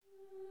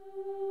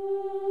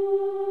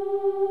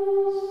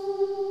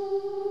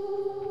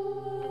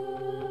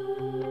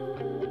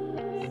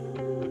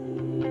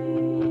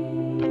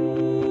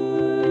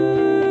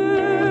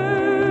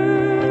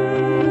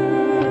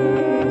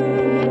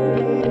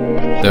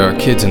There are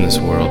kids in this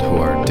world who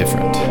are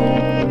different,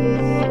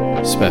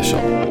 special.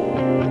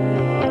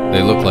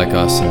 They look like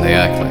us and they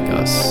act like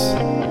us,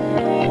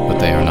 but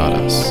they are not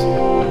us.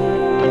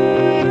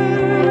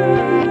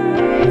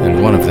 And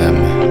one of them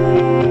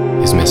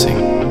is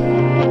missing.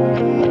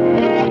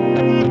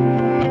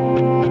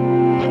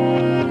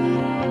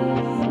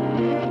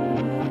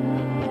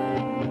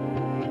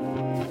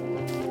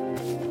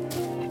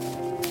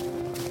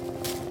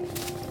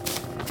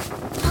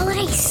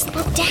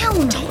 Slow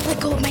down! Don't let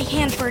go of my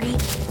hand, Birdie.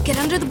 Get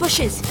under the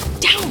bushes.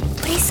 Down!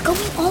 What is going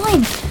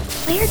on?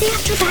 Why are they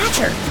after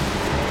Badger?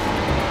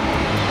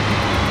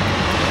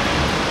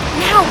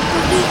 Now,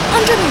 Birdie,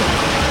 under me!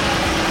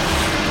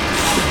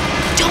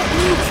 Don't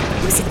move!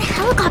 Who's in the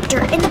helicopter?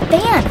 In the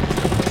van?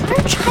 What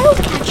are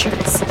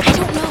Childcatchers? I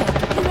don't know.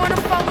 You want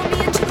to follow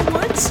me into the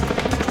woods?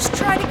 Just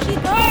try to keep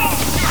up.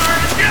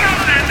 Get out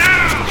of there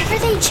now! Why are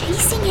they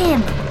chasing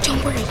him?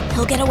 Don't worry,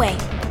 he'll get away.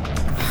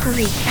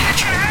 Hurry,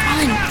 Badger,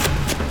 run!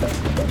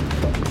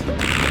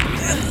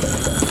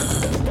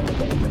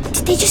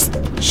 Did they just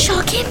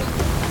shock him?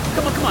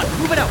 Come on,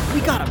 move it out.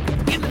 We got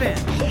him. Get in the van.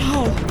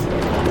 No.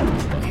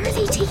 Where are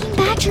they taking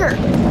Badger?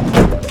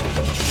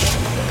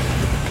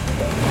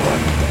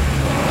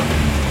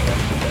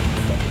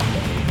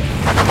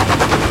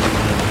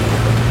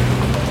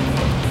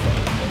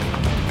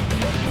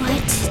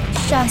 What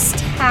just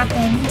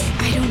happened?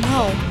 I don't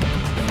know.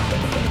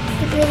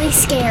 I'm really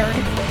scared.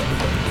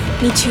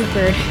 Me too,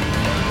 Bird.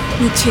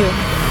 Me too.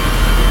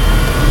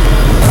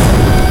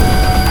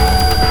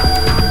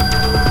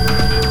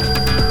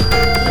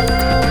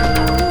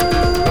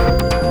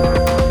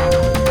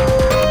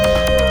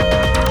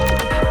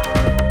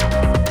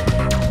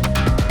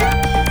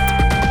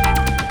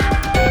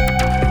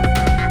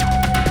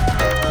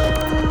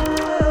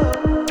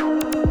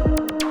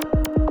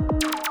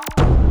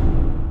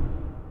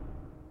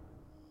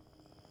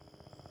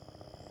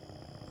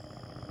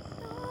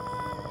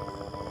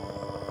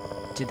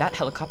 Did that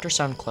helicopter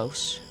sound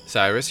close?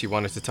 Cyrus, you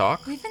wanted to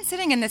talk? We've been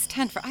sitting in this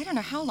tent for I don't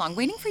know how long,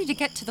 waiting for you to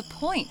get to the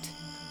point.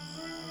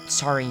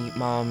 Sorry,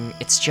 Mom.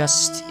 It's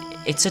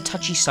a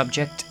touchy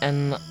subject,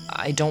 and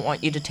I don't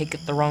want you to take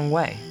it the wrong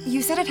way.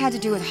 You said it had to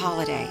do with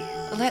Holiday.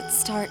 Let's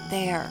start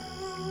there.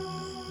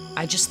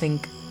 I just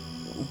think...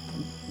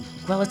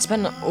 Well, it's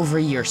been over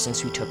a year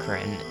since we took her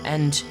in,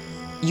 and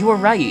you were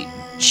right.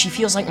 She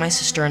feels like my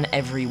sister in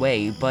every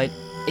way, but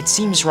it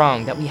seems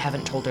wrong that we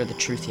haven't told her the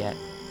truth yet.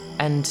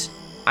 And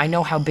I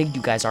know how big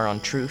you guys are on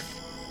truth.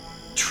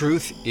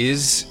 Truth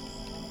is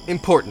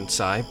important,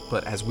 Cy,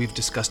 but as we've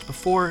discussed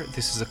before,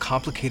 this is a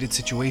complicated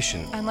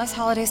situation. Unless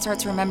Holiday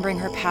starts remembering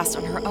her past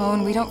on her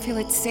own, we don't feel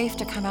it's safe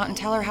to come out and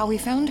tell her how we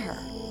found her.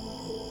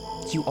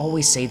 You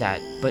always say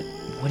that, but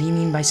what do you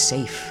mean by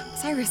safe?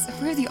 Cyrus,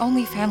 we're the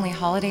only family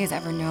Holiday has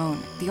ever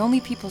known, the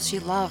only people she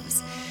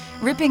loves.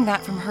 Ripping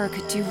that from her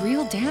could do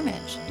real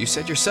damage. You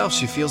said yourself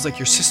she feels like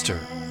your sister.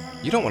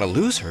 You don't want to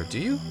lose her, do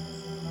you?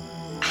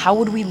 How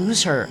would we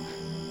lose her?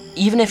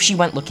 Even if she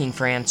went looking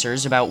for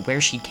answers about where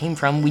she came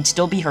from, we'd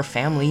still be her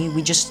family.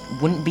 We just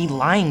wouldn't be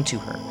lying to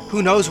her.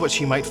 Who knows what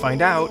she might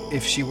find out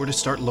if she were to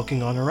start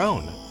looking on her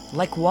own?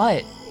 Like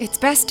what? It's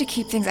best to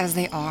keep things as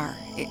they are.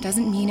 It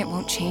doesn't mean it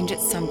won't change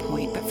at some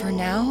point, but for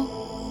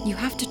now, you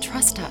have to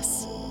trust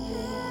us.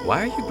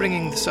 Why are you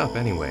bringing this up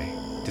anyway?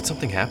 Did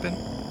something happen?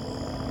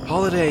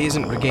 Holiday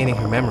isn't regaining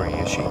her memory,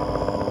 is she?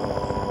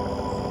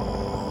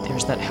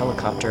 There's that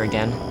helicopter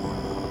again.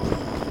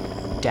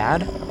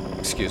 Dad?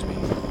 Excuse me.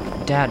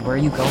 Dad, where are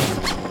you going?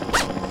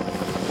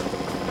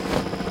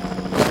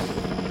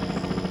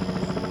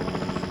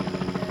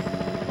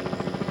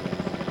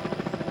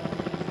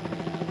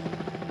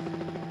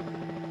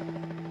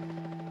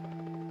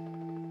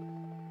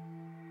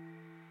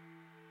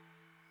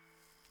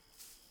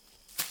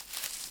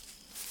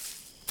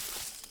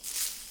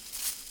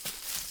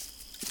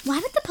 Why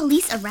would the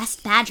police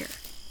arrest Badger?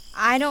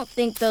 I don't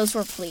think those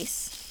were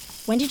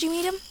police. When did you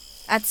meet him?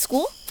 At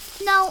school?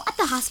 No, at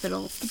the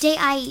hospital.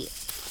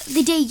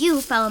 The day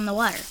you fell in the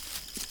water.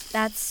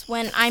 That's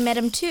when I met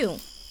him too.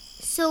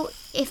 So,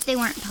 if they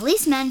weren't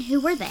policemen, who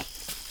were they?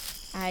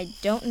 I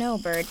don't know,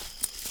 Bird.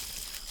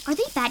 Are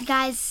they bad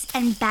guys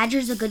and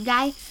Badger's a good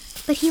guy?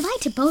 But he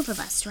lied to both of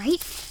us,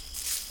 right?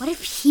 What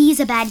if he's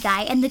a bad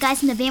guy and the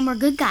guys in the van were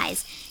good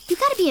guys? You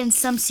gotta be in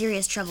some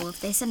serious trouble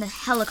if they send a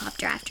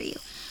helicopter after you.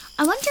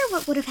 I wonder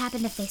what would have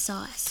happened if they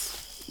saw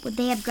us. Would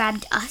they have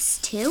grabbed us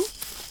too?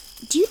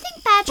 Do you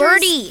think Badger's...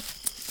 Birdie!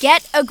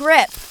 Get a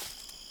grip!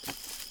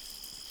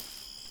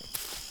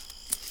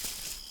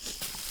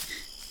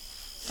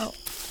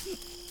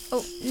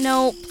 Oh,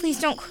 no,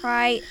 please don't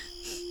cry.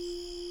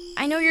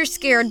 I know you're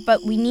scared,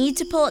 but we need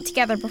to pull it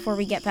together before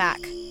we get back.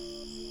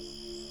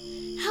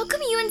 How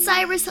come you and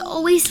Cyrus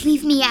always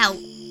leave me out?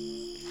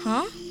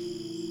 Huh?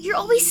 You're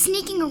always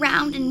sneaking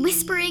around and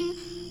whispering.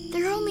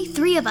 There are only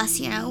 3 of us,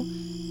 you know.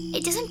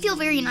 It doesn't feel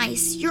very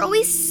nice. You're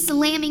always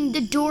slamming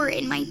the door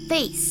in my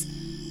face.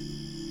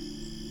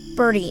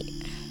 Birdie.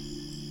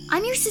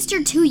 I'm your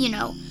sister too, you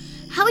know.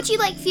 How would you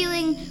like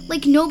feeling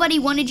like nobody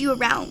wanted you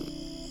around?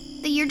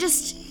 That you're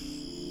just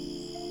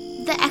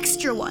the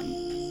extra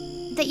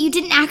one. that you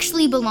didn't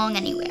actually belong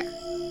anywhere.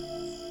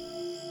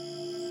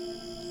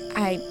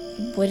 I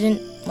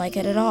wouldn't like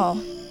it at all.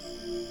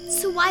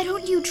 So why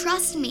don't you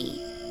trust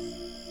me?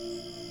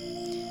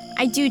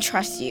 I do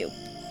trust you.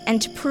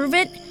 And to prove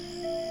it,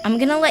 I'm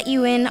gonna let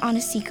you in on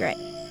a secret.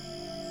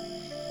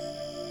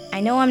 I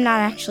know I'm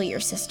not actually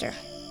your sister.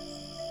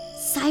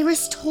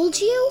 Cyrus told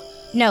you?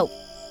 No,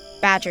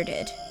 Badger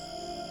did.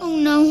 Oh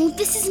no,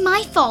 this is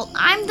my fault.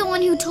 I'm the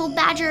one who told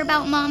Badger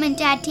about Mom and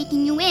Dad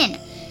taking you in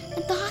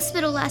at the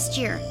hospital last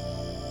year.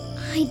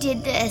 I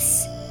did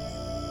this.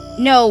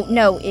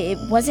 No, it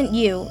wasn't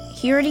you.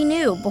 He already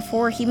knew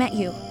before he met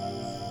you.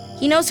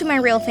 He knows who my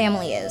real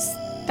family is.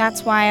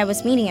 That's why I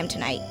was meeting him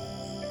tonight.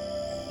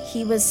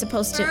 He was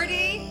supposed to...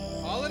 Birdie!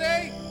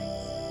 Holiday?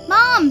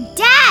 Mom!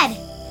 Dad!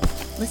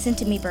 Listen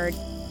to me, Bird.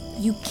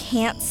 You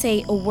can't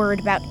say a word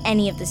about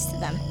any of this to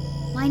them.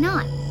 Why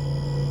not?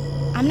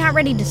 I'm not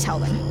ready to tell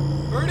them.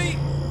 Birdie,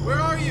 where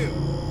are you?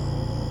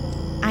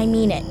 I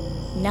mean it.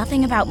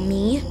 Nothing about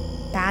me,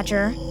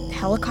 Badger, the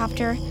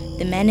helicopter,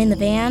 the men in the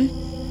van.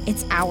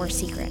 It's our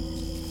secret.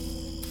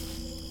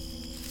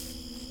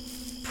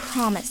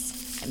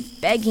 Promise. I'm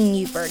begging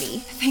you, Birdie.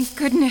 Thank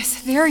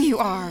goodness, there you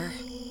are.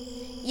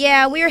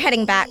 Yeah, we're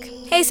heading back.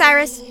 Hey,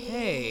 Cyrus.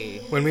 Hey.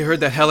 When we heard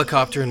that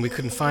helicopter and we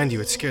couldn't find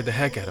you, it scared the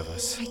heck out of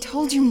us. I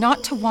told you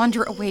not to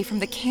wander away from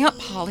the camp,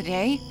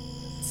 Holiday.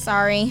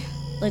 Sorry.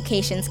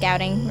 Location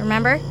scouting,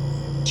 remember?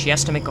 She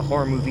has to make a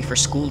horror movie for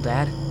school,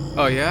 Dad.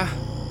 Oh, yeah?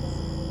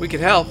 We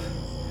could help.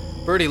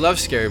 Birdie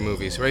loves scary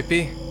movies, right,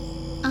 B?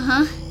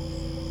 Uh-huh.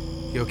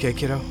 You okay,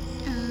 kiddo?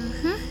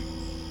 Uh-huh.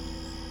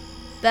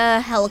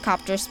 The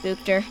helicopter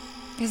spooked her.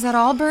 Is that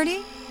all,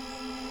 Birdie?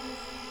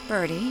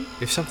 Birdie?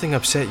 If something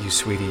upset you,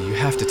 sweetie, you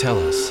have to tell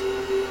us.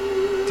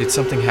 Did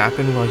something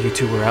happen while you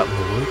two were out in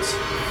the woods?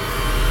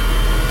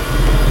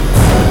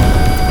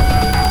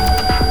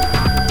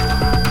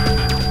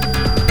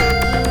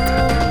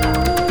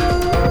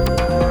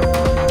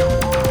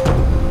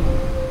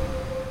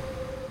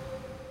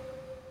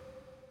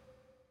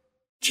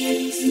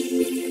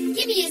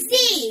 Give me a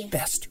Z!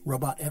 Best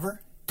robot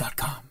ever?